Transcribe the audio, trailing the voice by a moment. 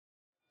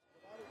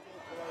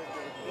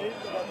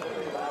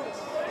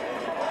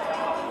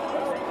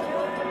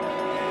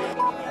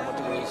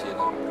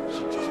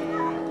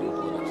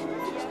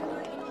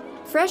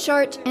Fresh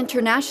Art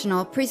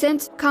International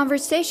presents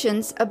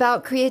conversations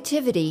about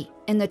creativity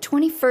in the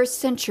 21st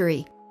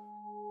century.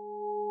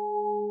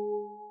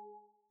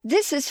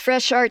 This is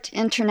Fresh Art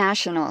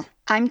International.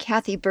 I'm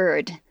Kathy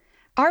Bird.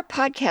 Our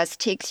podcast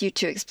takes you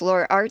to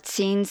explore art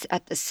scenes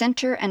at the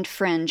center and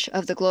fringe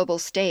of the global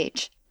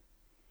stage.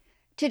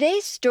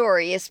 Today's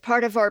story is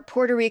part of our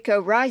Puerto Rico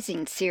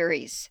Rising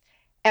series,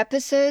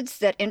 episodes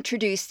that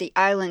introduce the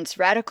island's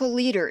radical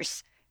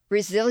leaders,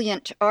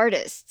 resilient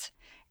artists,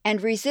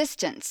 and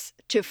resistance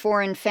to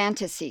foreign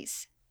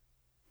fantasies.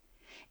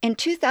 In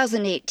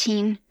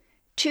 2018,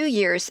 2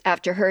 years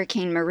after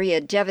Hurricane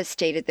Maria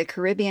devastated the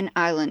Caribbean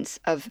islands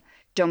of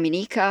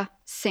Dominica,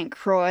 St.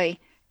 Croix,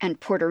 and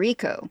Puerto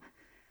Rico,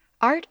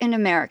 Art in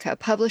America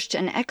published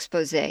an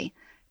exposé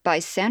by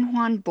San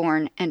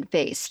Juan-born and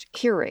based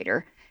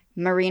curator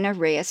Marina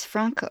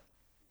Reyes-Franco.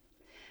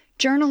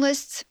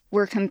 Journalists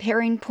were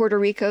comparing Puerto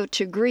Rico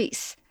to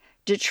Greece,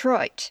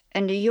 Detroit,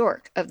 and New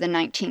York of the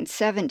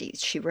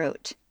 1970s, she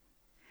wrote,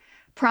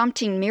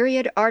 prompting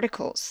myriad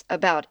articles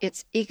about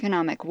its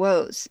economic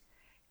woes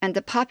and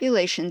the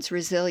population's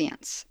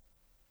resilience.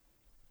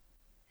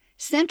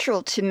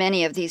 Central to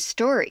many of these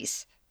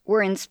stories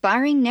were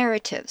inspiring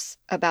narratives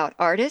about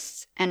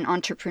artists and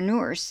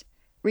entrepreneurs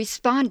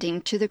responding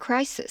to the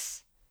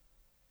crisis.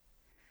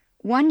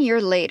 1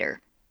 year later,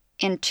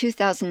 in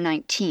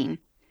 2019,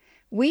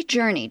 we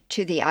journeyed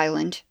to the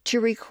island to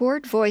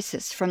record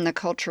voices from the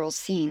cultural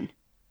scene.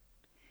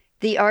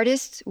 The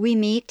artists we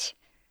meet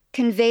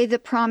convey the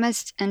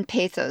promise and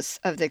pathos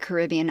of the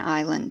Caribbean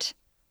island.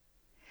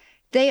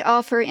 They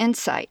offer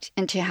insight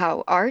into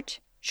how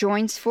art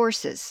joins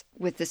forces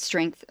with the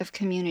strength of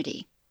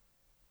community.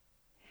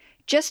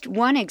 Just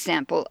one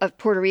example of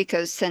Puerto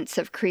Rico's sense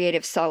of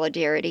creative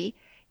solidarity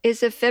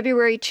is a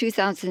February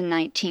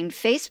 2019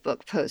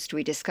 Facebook post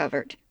we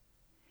discovered.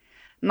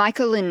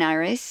 Michael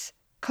Linares,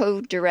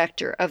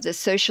 co-director of the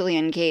socially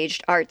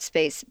engaged art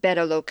space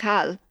Puerto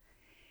Local,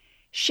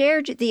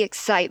 shared the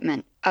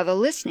excitement of a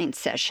listening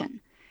session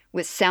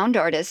with sound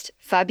artist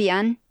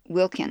Fabian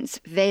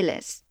Wilkins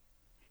Velez.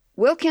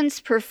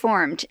 Wilkins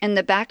performed in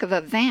the back of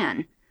a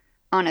van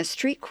on a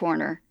street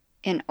corner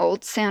in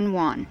Old San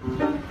Juan.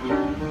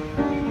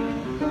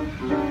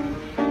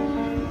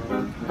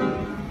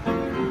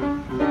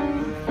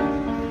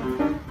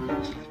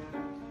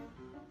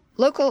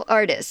 Local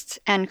artists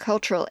and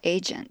cultural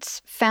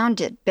agents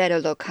founded Puerto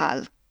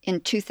Local in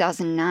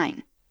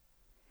 2009.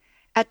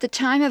 At the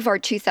time of our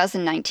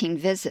 2019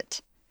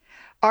 visit,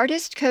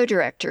 artist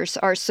co-directors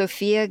are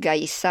Sofia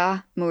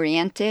Gaisa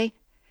Muriente,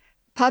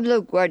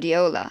 Pablo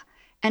Guardiola,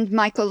 and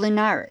Michael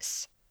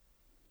Linares.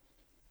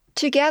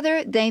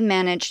 Together, they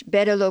managed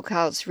Puerto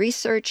Local's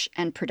research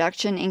and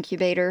production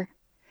incubator,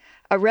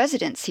 a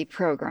residency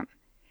program,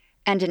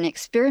 and an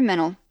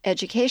experimental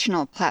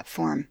educational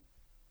platform.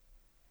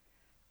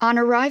 On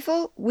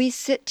arrival, we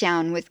sit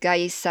down with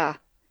Gaisa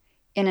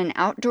in an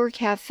outdoor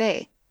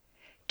cafe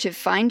to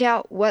find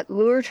out what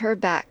lured her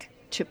back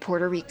to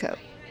Puerto Rico.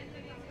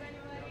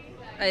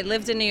 I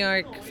lived in New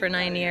York for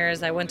 9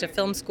 years. I went to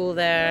film school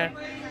there.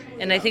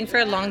 And I think for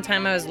a long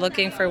time I was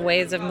looking for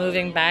ways of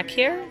moving back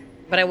here,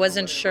 but I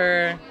wasn't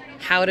sure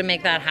how to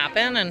make that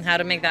happen and how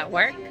to make that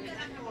work.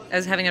 I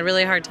was having a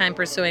really hard time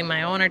pursuing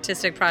my own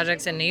artistic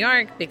projects in New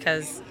York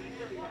because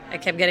I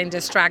kept getting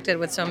distracted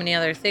with so many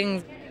other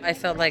things. I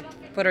felt like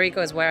Puerto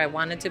Rico is where I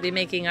wanted to be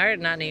making art,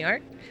 not New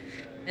York.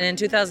 And in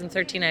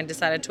 2013, I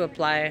decided to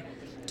apply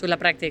to La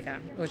Práctica,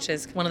 which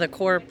is one of the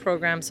core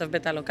programs of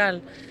Puerto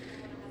Local,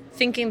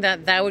 thinking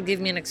that that would give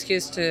me an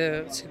excuse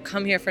to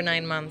come here for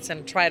 9 months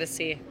and try to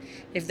see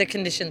if the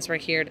conditions were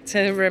here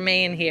to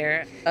remain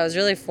here. I was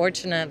really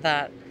fortunate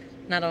that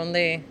not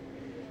only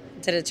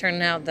did it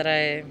turn out that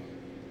I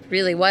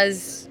really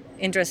was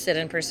interested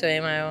in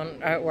pursuing my own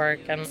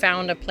artwork and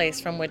found a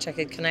place from which I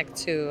could connect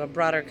to a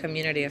broader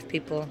community of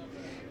people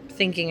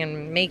thinking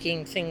and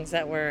making things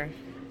that were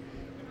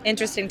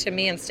interesting to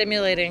me and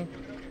stimulating,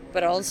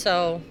 but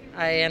also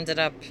I ended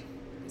up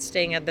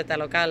staying at Puerto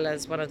Local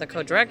as one of the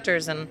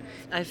co-directors, and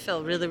I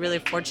felt really, really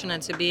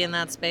fortunate to be in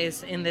that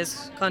space, in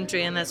this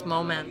country, in this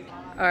moment.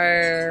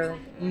 Our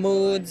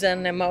moods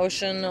and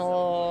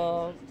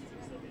emotional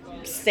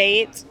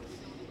state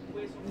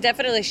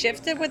definitely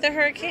shifted with the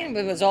hurricane,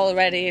 but was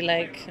already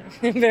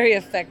very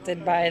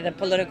affected by the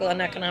political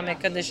and economic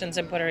conditions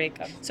in Puerto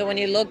Rico. So when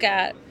you look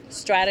at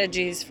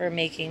strategies for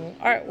making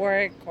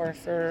artwork or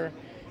for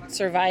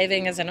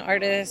surviving as an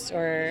artist,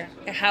 or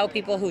how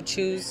people who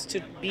choose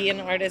to be an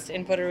artist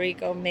in Puerto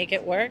Rico make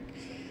it work,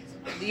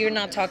 you're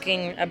not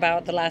talking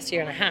about the last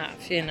year and a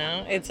half,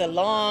 It's a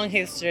long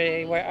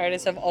history where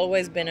artists have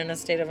always been in a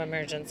state of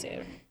emergency.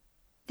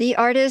 The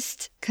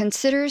artist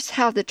considers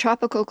how the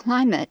tropical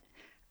climate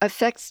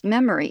affects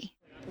memory.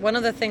 One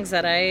of the things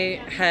that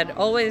I had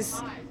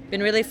always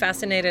been really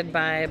fascinated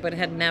by, but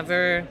had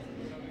never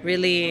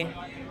really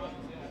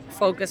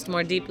focused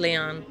more deeply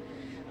on,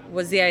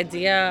 was the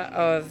idea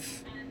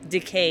of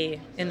decay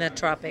in the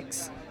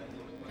tropics,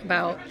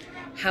 about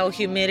how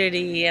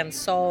humidity and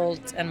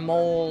salt and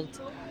mold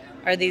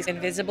are these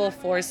invisible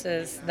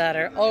forces that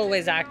are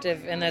always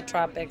active in the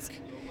tropics,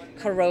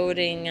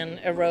 corroding and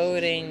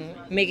eroding,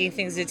 making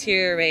things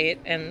deteriorate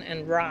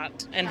and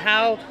rot, and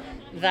how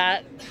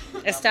that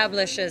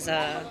establishes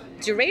a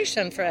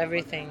duration for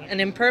everything, an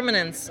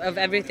impermanence of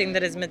everything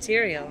that is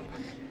material.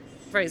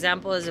 For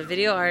example, as a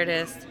video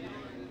artist,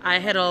 I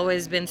had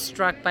always been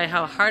struck by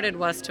how hard it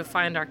was to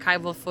find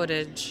archival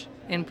footage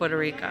in Puerto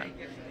Rico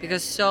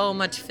because so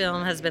much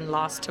film has been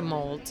lost to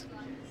mold.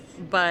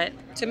 But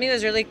to me, it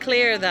was really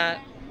clear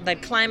that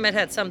climate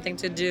had something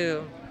to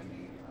do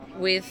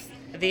with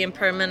the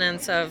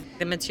impermanence of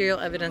the material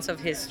evidence of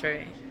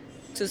history.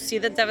 To see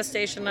the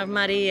devastation of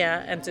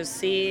Maria and to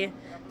see,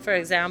 for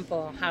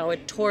example, how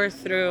it tore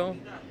through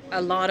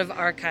a lot of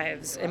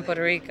archives in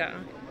Puerto Rico,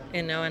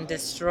 and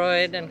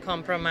destroyed and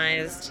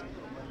compromised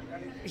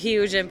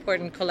huge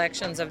important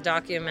collections of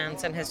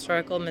documents and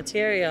historical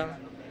material.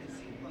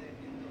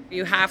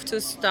 You have to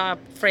stop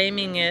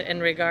framing it in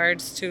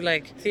regards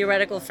to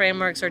theoretical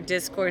frameworks or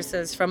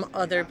discourses from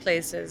other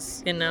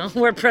places,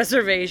 where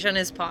preservation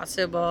is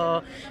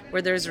possible,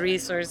 where there's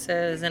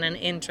resources and an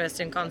interest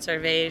in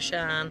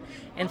conservation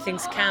and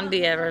things can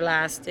be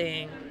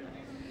everlasting.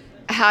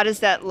 How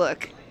does that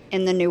look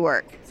in the new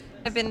work?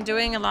 I've been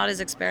doing a lot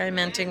is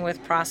experimenting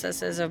with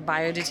processes of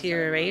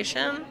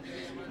biodeterioration.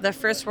 The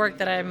first work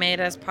that I made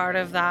as part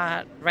of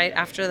that, right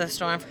after the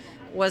storm,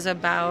 was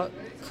about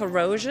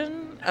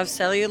corrosion of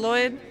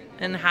celluloid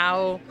and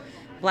how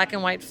black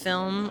and white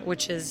film,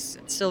 which is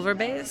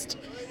silver-based,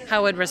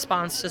 how it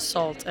responds to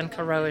salt and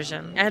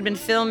corrosion. I had been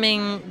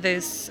filming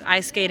this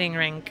ice skating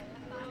rink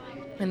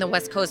in the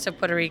west coast of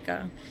Puerto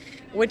Rico,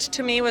 which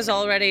to me was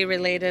already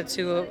related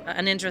to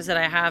an interest that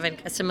I have in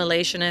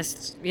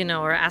assimilationist,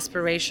 or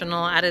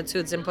aspirational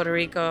attitudes in Puerto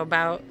Rico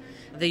about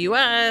the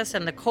U.S.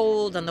 and the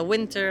cold and the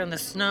winter and the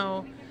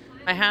snow.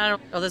 I had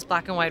all this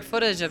black and white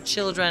footage of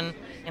children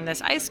in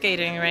this ice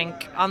skating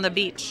rink on the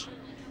beach.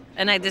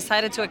 And I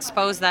decided to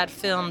expose that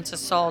film to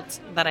salt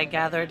that I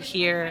gathered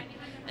here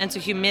and to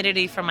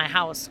humidity from my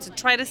house to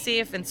try to see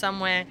if in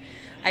some way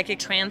I could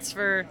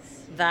transfer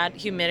that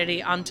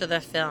humidity onto the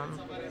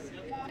film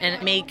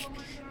and make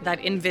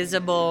that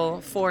invisible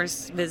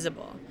force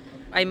visible.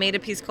 I made a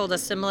piece called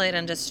Assimilate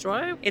and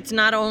Destroy. It's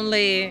not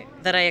only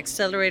that I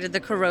accelerated the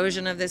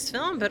corrosion of this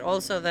film, but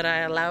also that I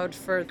allowed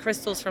for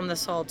crystals from the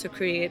salt to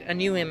create a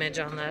new image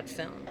on that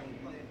film.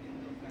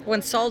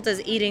 When salt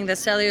is eating the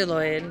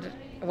celluloid,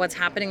 what's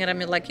happening at a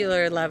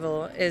molecular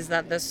level is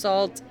that the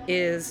salt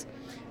is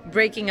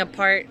breaking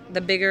apart the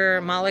bigger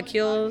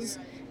molecules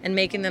and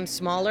making them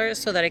smaller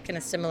so that it can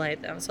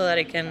assimilate them, so that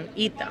it can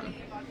eat them.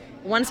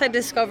 Once I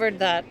discovered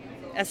that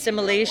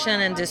assimilation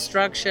and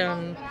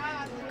destruction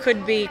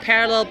could be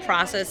parallel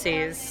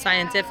processes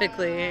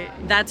scientifically,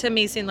 that to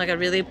me seemed like a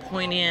really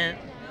poignant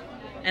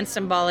and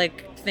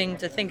symbolic thing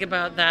to think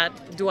about,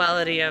 that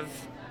duality of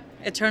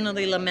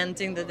eternally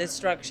lamenting the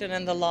destruction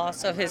and the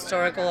loss of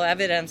historical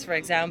evidence, for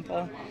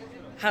example.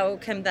 How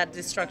can that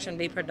destruction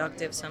be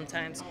productive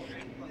sometimes?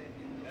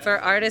 For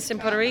artists in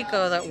Puerto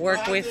Rico that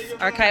work with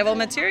archival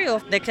material,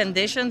 the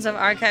conditions of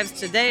archives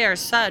today are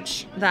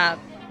such that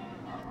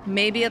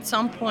maybe at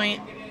some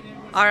point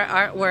our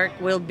artwork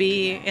will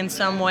be in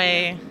some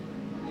way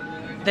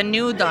the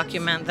new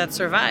document that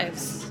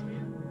survives.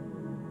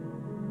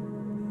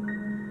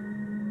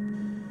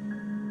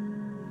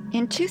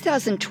 In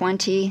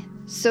 2020,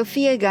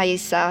 Sofia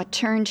Gaiza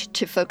turned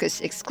to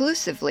focus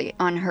exclusively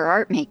on her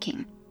art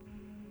making.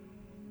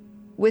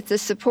 With the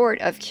support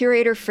of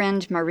curator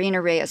friend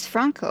Marina Reyes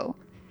Franco,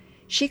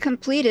 she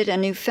completed a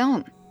new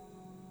film.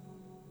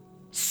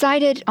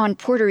 Sited on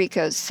Puerto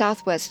Rico's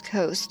southwest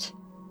coast,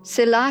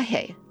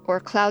 Celaje, or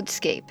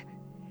Cloudscape,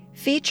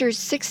 features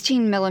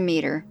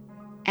 16mm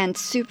and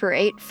Super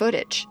 8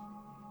 footage,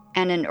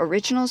 and an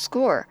original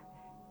score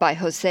by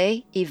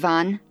José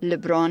Iván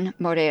Lebrón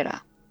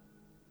Morera.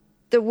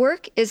 The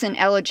work is an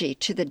elegy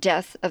to the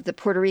death of the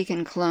Puerto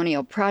Rican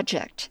colonial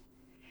project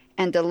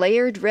and the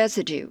layered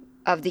residue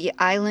of the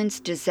island's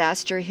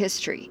disaster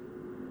history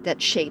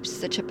that shapes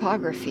the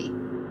topography.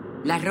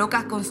 Las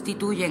rocas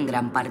constituyen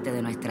gran parte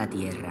de nuestra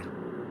tierra.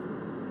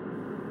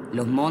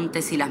 Los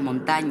montes y las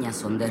montañas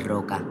son de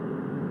roca,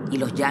 y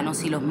los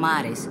llanos y los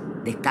mares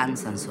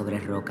descansan sobre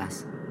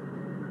rocas.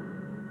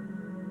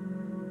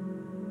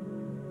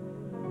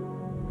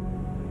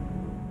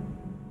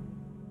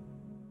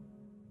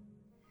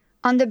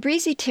 On the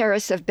breezy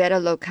terrace of Beta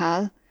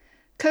Local,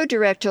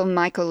 co-director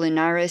Michael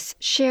Linares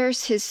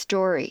shares his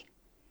story.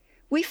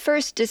 We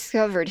first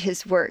discovered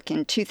his work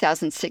in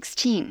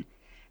 2016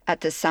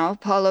 at the Sao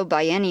Paulo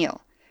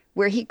Biennial,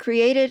 where he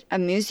created a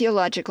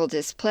museological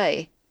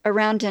display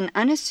around an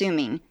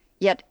unassuming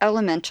yet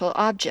elemental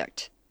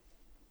object,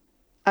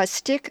 a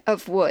stick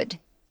of wood.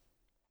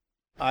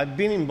 I've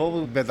been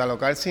involved with Beta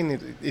Local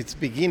since its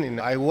beginning.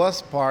 I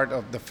was part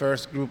of the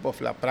first group of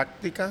La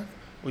Práctica,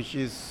 which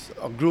is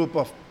a group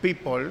of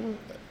people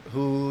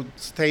who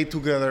stay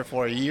together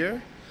for a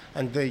year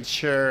and they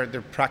share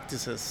their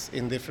practices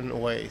in different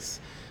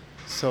ways.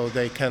 So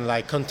they can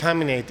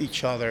contaminate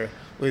each other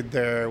with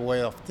their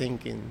way of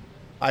thinking.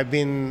 I've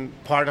been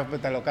part of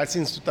Beta Local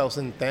since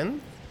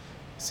 2010,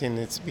 since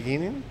its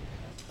beginning.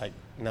 I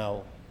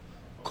now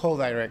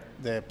co-direct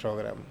the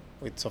program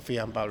with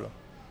Sofia and Pablo.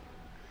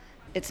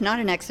 It's not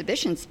an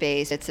exhibition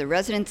space, it's a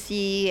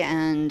residency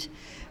and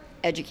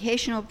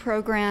educational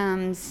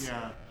programs.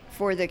 Yeah.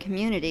 For the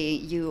community,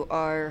 you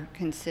are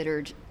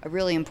considered a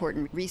really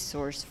important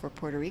resource for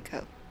Puerto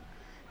Rico.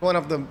 One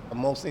of the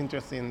most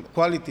interesting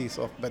qualities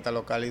of Beta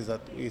Local is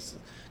that it's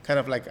kind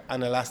of like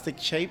an elastic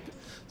shape,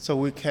 so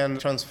we can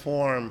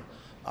transform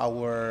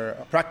our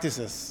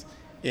practices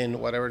in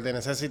whatever the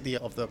necessity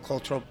of the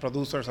cultural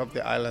producers of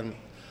the island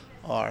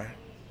are.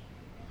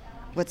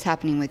 What's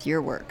happening with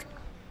your work?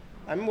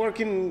 I'm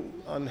working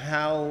on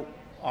how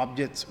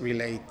objects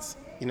relate,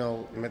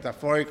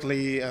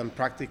 metaphorically and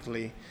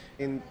practically.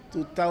 In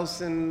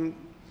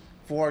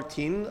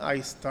 2014,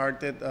 I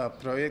started a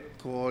project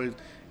called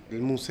El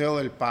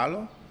Museo del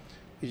Palo,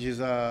 which is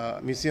a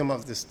museum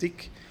of the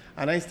stick.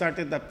 And I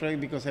started that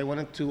project because I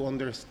wanted to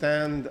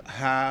understand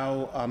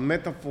how a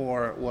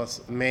metaphor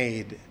was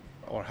made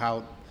or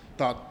how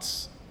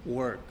thoughts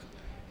work.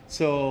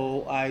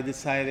 So I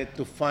decided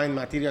to find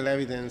material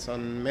evidence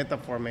on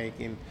metaphor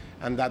making,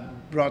 and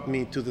that brought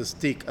me to the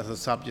stick as a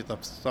subject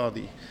of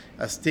study.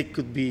 A stick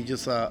could be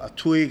just a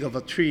twig of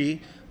a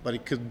tree, but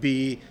it could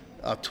be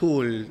a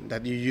tool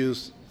that you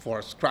use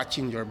for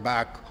scratching your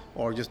back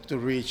or just to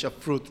reach a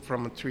fruit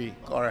from a tree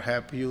or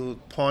help you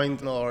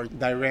point or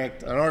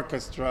direct an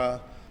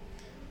orchestra.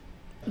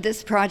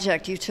 This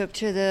project you took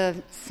to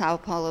the Sao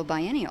Paulo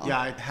Biennial. Yeah,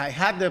 I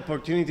had the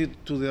opportunity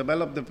to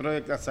develop the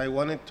project as I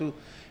wanted to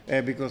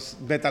because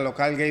Beta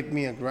Local gave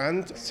me a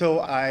grant.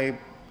 So I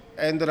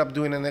ended up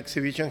doing an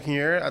exhibition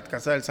here at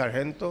Casa del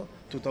Sargento,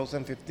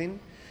 2015.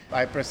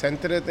 I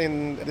presented it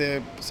in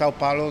the Sao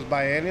Paulo's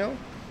Biennial,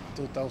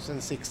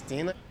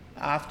 2016.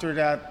 After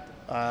that,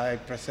 I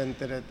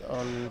presented it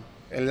on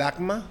El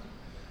ACMA,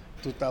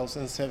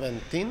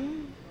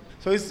 2017.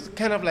 So it's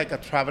kind of like a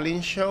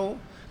traveling show,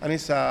 and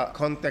it's a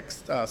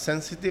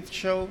context-sensitive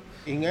show.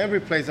 In every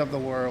place of the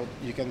world,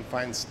 you can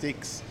find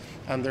sticks,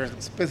 and there's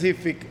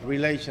specific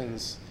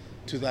relations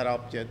to that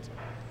object.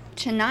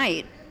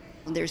 Tonight,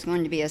 there's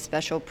going to be a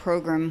special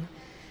program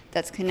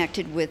that's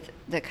connected with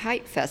the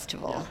Kite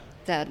Festival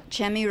that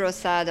Chemi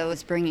Rosado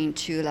is bringing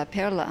to La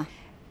Perla.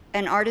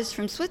 An artist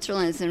from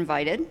Switzerland is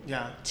invited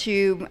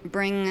to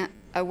bring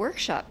a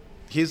workshop.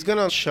 He's going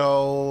to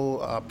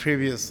show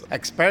previous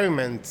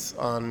experiments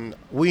on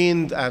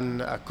wind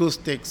and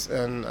acoustics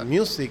and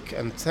music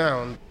and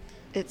sound.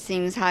 It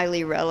seems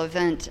highly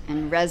relevant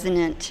and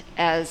resonant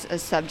as a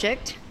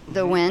subject,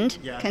 the wind,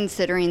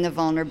 considering the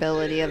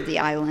vulnerability of the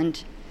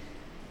island.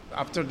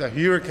 After the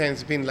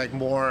hurricane's been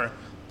more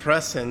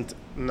present,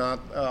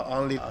 not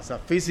only as a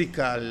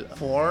physical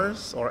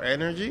force or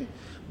energy,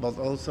 but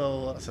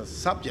also as a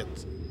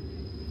subject.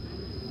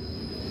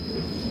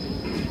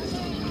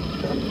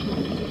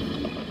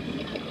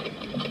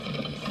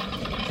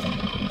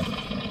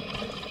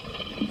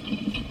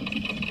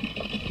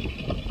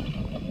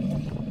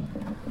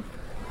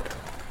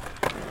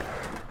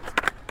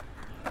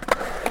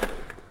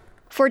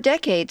 For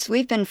decades,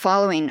 we've been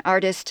following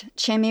artist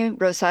Chemi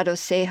Rosado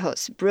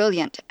Cejo's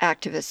brilliant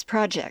activist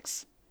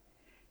projects.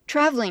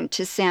 Traveling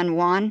to San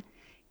Juan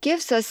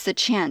gives us the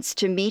chance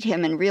to meet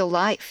him in real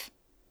life.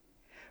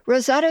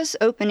 Rosado's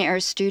open-air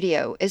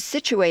studio is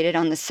situated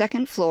on the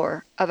second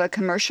floor of a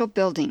commercial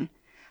building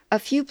a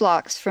few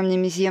blocks from the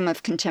Museum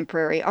of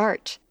Contemporary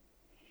Art.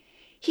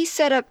 He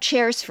set up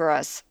chairs for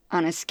us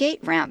on a skate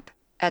ramp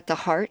at the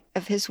heart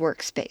of his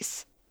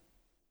workspace.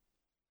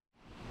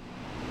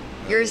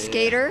 You're a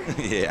skater?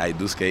 Yeah, I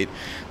do skate.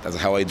 That's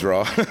how I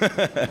draw.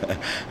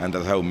 And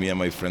that's how me and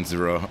my friends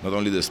draw. Not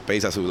only the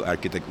space, as the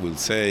architect will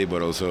say,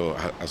 but also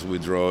as we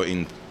draw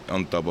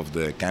on top of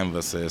the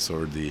canvases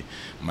or the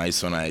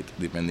Masonite,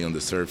 depending on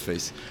the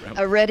surface.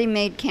 A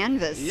ready-made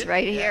canvas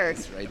right here.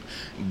 That's right.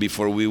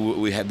 Before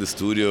we had the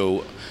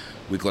studio,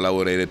 we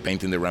collaborated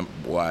painting the ramp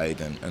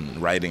white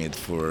and writing it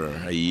for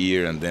a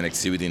year and then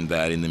exhibiting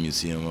that in the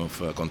Museum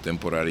of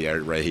Contemporary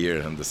Art right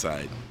here on the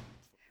side.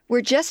 We're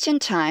just in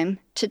time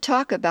to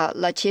talk about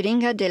La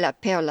Chiringa de la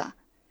Perla,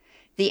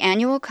 the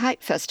annual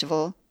kite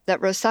festival that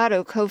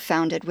Rosado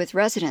co-founded with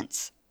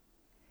residents.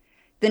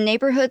 The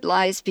neighborhood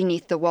lies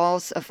beneath the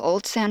walls of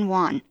Old San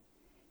Juan,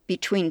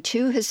 between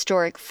two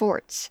historic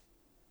forts.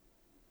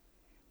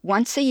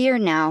 Once a year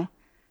now,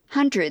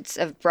 hundreds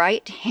of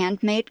bright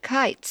handmade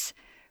kites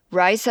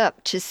rise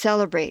up to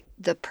celebrate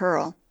the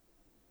Pearl.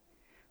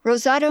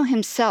 Rosado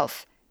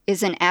himself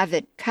is an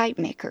avid kite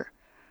maker,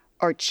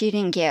 or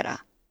chiringuera.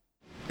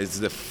 It's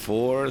the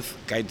fourth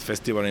kite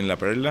festival in La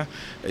Perla,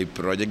 a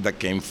project that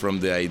came from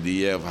the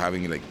idea of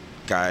having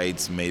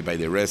kites made by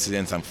the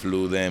residents and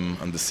flew them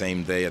on the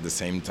same day at the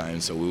same time.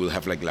 So we will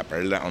have La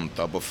Perla on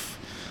top of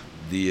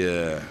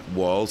the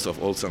walls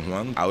of Old San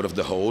Juan, out of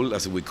the hole,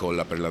 as we call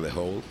La Perla the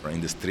hole,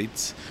 in the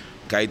streets.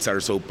 Kites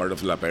are so part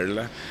of La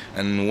Perla.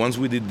 And once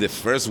we did the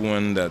first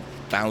one, that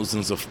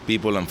thousands of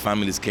people and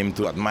families came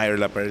to admire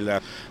La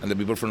Perla, and the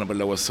people from La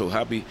Perla was so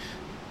happy.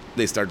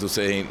 they start to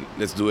say,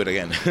 let's do it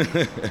again.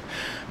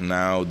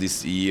 Now,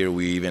 this year,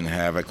 we even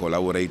have a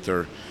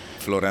collaborator,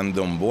 Florent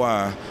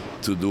Dombois,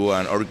 to do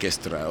an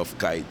orchestra of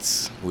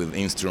kites with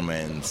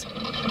instruments.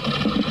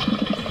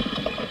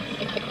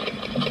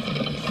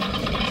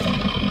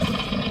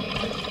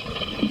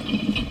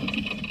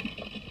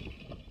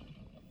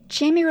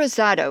 Chemi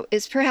Rosado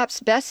is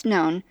perhaps best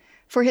known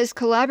for his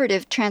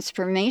collaborative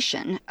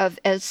transformation of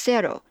El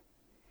Cerro.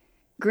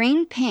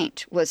 Green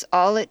paint was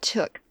all it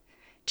took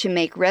to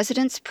make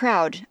residents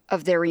proud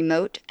of their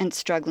remote and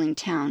struggling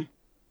town.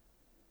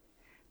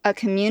 A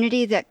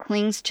community that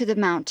clings to the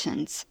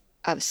mountains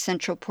of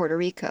central Puerto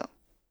Rico.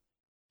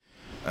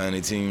 And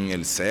it's in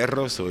El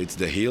Cerro, so it's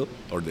the hill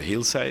or the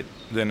hillside,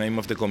 the name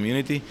of the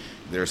community.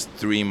 There's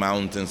 3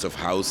 mountains of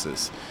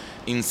houses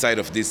inside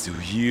of this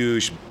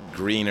huge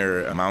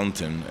greener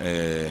mountain,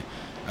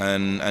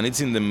 and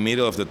it's in the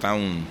middle of the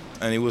town.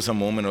 And it was a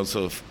moment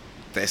also of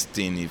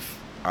testing if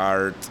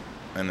art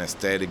and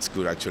aesthetics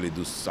could actually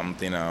do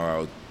something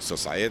about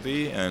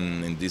society,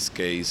 and in this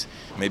case,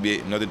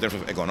 maybe not in terms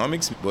of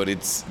economics, but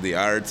it's the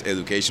arts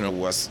education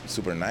was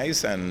super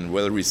nice and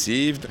well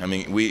received. I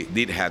mean, we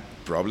did have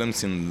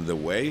problems in the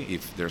way.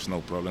 If there's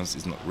no problems,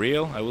 it's not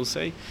real, I will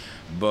say.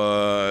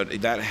 But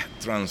that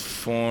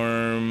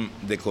transformed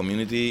the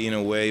community in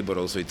a way, but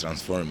also it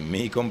transformed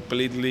me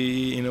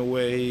completely in a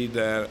way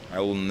that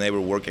I will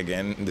never work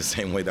again in the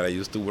same way that I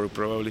used to work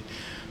probably.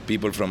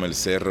 People from El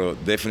Cerro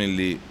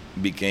definitely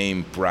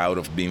became proud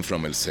of being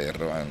from El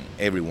Cerro, and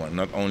everyone,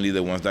 not only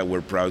the ones that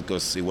were proud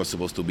because it was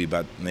supposed to be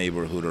bad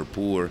neighborhood or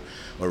poor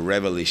or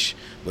rebellish,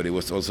 but it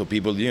was also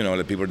people,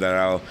 the people that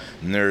are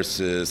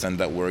nurses and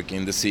that work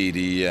in the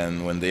city,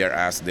 and when they are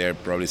asked, they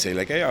probably say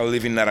like, hey, I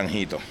live in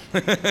Naranjito,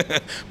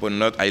 but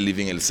not I live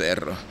in El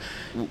Cerro.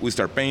 We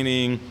start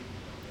painting.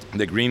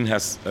 The green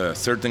has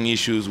certain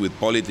issues with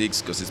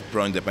politics because it's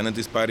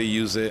pro-independentist party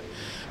use it.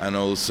 And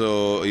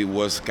also it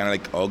was kind of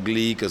like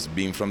ugly because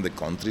being from the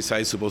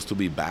countryside is supposed to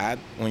be bad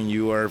when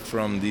you are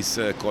from this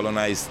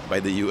colonized by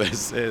the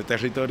U.S.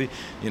 Territory.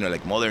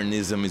 Like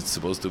modernism is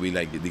supposed to be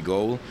like the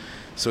goal.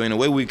 So in a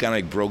way we kind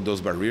of like broke those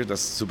barriers. That's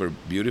super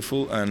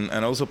beautiful. And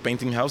also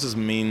painting houses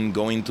mean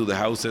going to the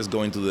houses,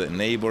 going to the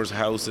neighbors'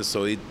 houses.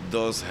 So it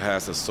does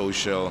has a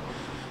social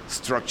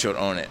structure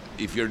on it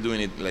if you're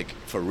doing it like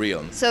for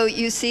real. So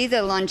you see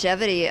the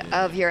longevity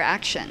of your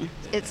action.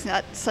 It's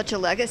not such a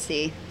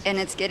legacy, and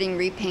it's getting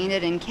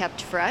repainted and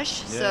kept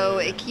fresh,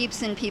 it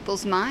keeps in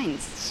people's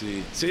minds.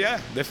 So yeah,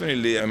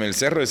 definitely. I mean, El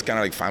Cerro is kind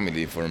of like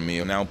family for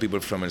me. Now people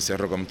from El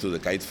Cerro come to the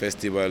Kite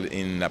Festival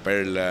in La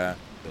Perla.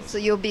 So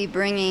you'll be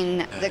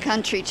bringing the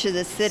country to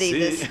the city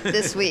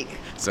this week.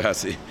 So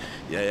sí.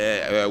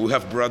 Yeah. We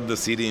have brought the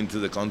city into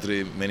the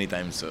country many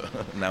times, so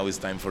now it's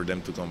time for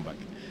them to come back.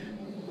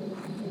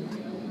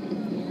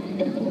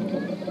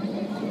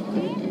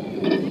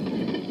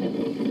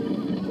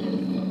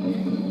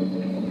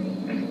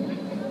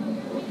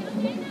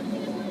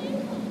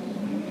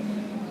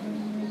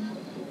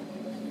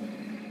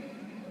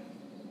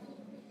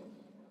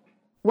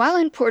 While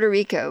in Puerto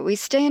Rico, we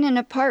stay in an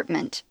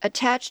apartment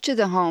attached to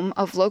the home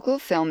of local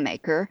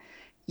filmmaker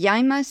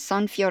Yaima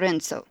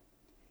Sanfiorenzo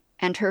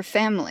and her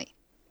family.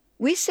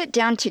 We sit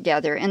down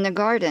together in the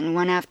garden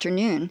one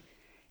afternoon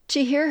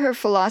to hear her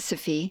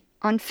philosophy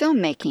on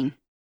filmmaking.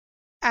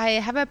 I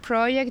have a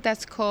project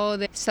that's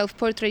called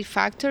Self-Portrait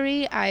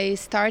Factory. I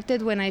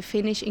started when I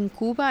finished in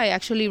Cuba. I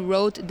actually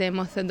wrote the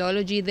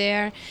methodology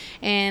there,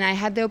 and I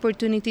had the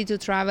opportunity to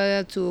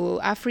travel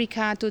to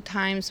Africa 2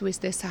 times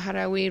with the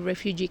Sahrawi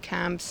refugee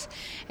camps,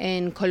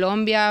 and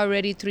Colombia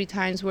already 3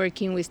 times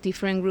working with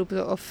different groups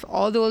of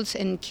adults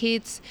and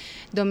kids,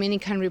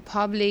 Dominican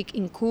Republic,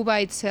 in Cuba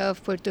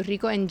itself, Puerto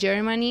Rico, and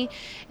Germany.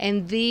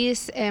 And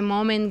this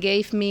moment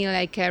gave me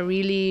like a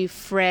really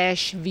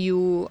fresh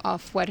view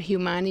of what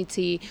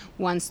humanity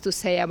wants to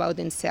say about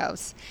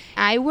themselves.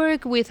 I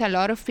work with a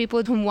lot of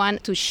people who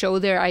want to show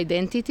their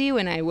identity.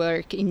 When I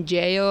work in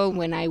jail,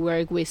 when I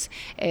work with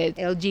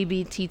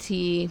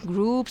LGBT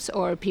groups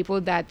or people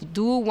that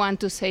do want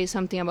to say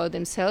something about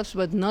themselves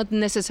but not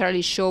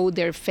necessarily show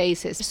their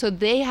faces. So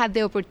they had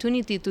the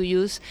opportunity to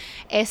use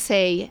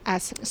essay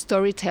as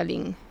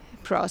storytelling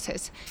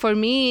process. For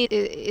me,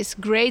 it's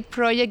a great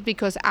project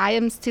because I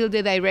am still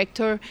the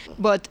director,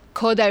 but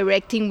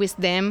co-directing with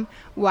them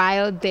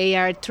while they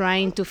are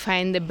trying to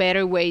find a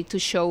better way to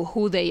show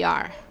who they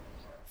are.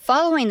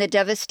 Following the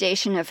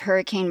devastation of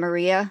Hurricane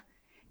Maria,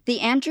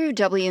 the Andrew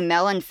W.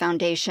 Mellon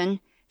Foundation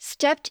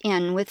stepped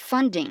in with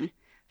funding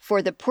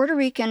for the Puerto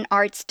Rican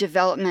Arts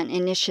Development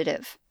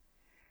Initiative.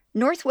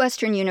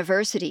 Northwestern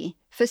University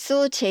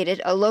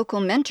facilitated a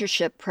local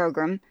mentorship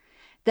program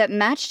that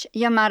matched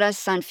Yaima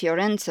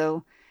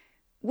Sanfiorenzo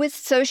with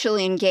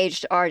socially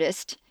engaged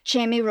artist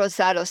Chemi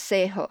Rosado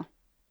Sejo.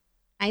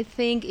 I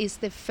think it's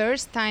the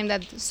first time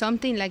that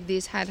something like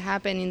this had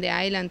happened in the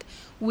island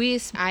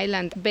with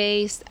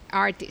island-based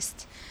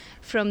artists.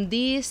 from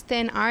these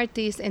 10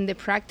 artists and the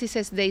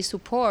practices they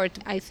support,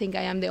 I think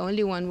I am the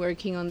only one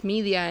working on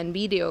media and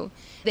video.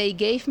 They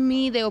gave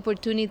me the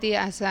opportunity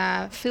as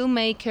a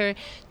filmmaker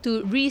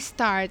to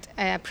restart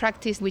a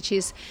practice which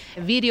is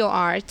video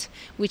art,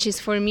 which is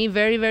for me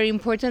very, very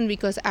important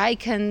because I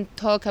can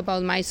talk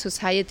about my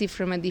society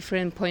from a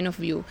different point of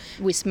view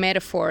with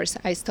metaphors.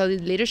 I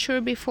studied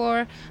literature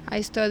before,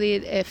 I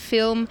studied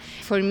film.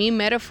 For me,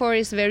 metaphor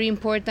is very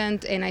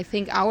important, and I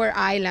think our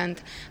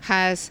island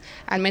has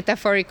a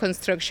metaphoric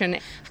construction.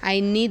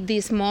 I need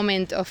this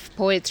moment of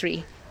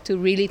poetry to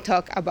really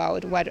talk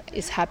about what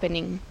is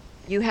happening.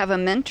 You have a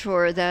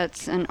mentor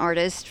that's an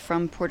artist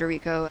from Puerto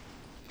Rico.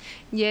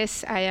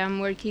 Yes, I am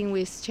working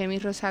with Chemi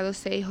Rosado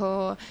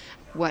Seijo.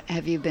 What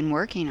have you been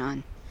working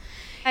on?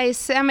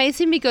 It's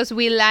amazing because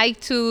we like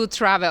to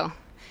travel.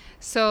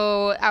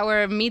 So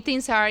our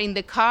meetings are in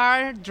the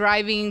car,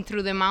 driving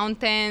through the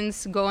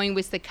mountains, going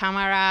with the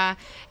camera.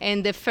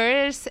 And the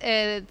first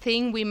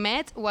thing we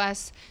met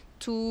was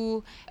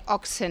 2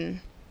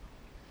 oxen.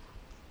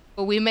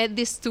 We met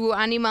these 2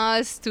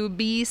 animals, 2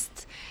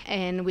 beasts,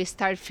 and we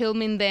start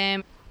filming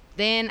them.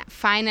 Then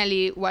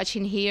finally,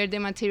 watching here the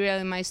material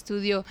in my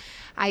studio,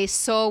 I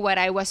saw what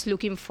I was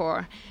looking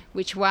for,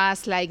 which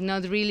was like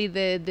not really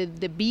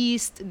the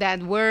beast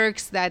that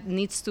works, that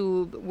needs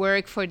to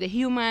work for the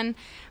human,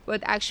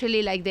 but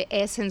actually like the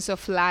essence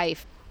of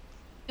life.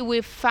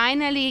 We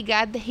finally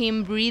got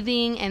him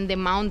breathing and the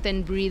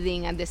mountain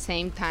breathing at the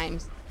same time.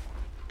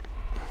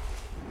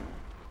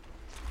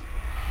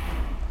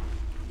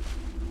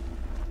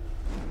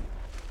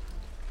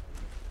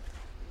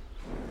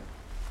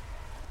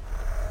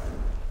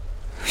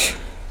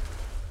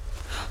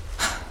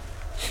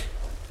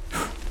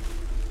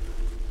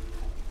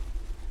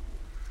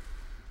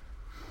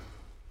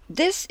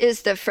 This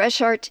is the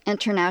Fresh Art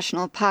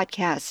International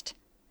podcast.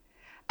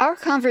 Our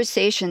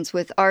conversations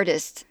with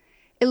artists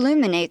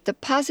illuminate the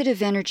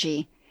positive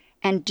energy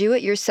and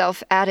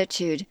do-it-yourself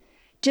attitude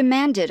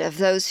demanded of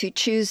those who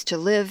choose to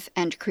live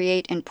and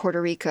create in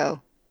Puerto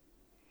Rico.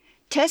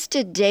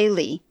 Tested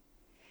daily,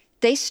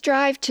 they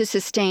strive to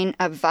sustain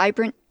a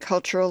vibrant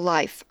cultural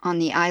life on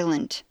the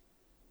island.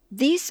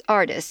 These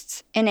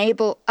artists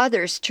enable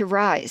others to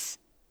rise,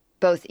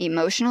 both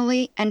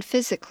emotionally and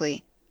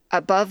physically,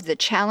 above the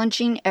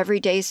challenging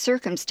everyday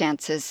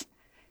circumstances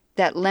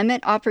that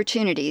limit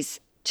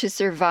opportunities to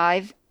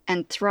survive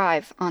and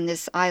thrive on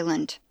this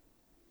island.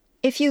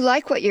 If you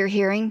like what you're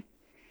hearing,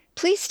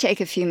 please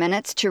take a few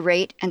minutes to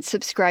rate and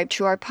subscribe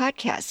to our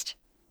podcast,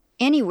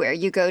 anywhere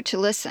you go to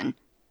listen.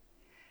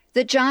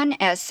 The John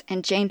S.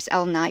 and James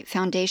L. Knight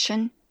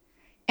Foundation,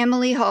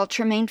 Emily Hall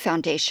Tremaine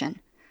Foundation,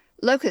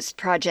 Locust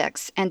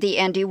Projects, and the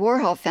Andy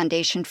Warhol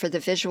Foundation for the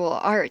Visual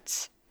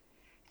Arts,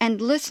 and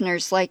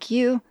listeners like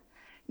you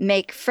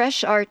make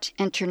Fresh Art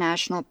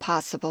International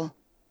possible.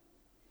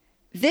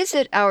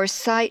 Visit our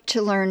site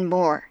to learn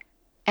more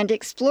and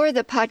explore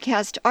the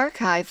podcast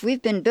archive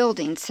we've been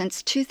building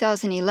since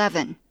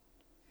 2011.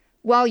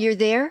 While you're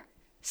there,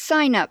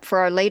 sign up for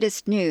our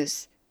latest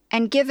news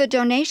and give a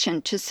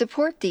donation to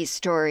support these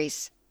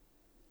stories.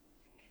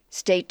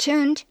 Stay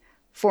tuned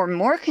for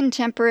more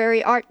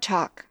contemporary art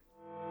talk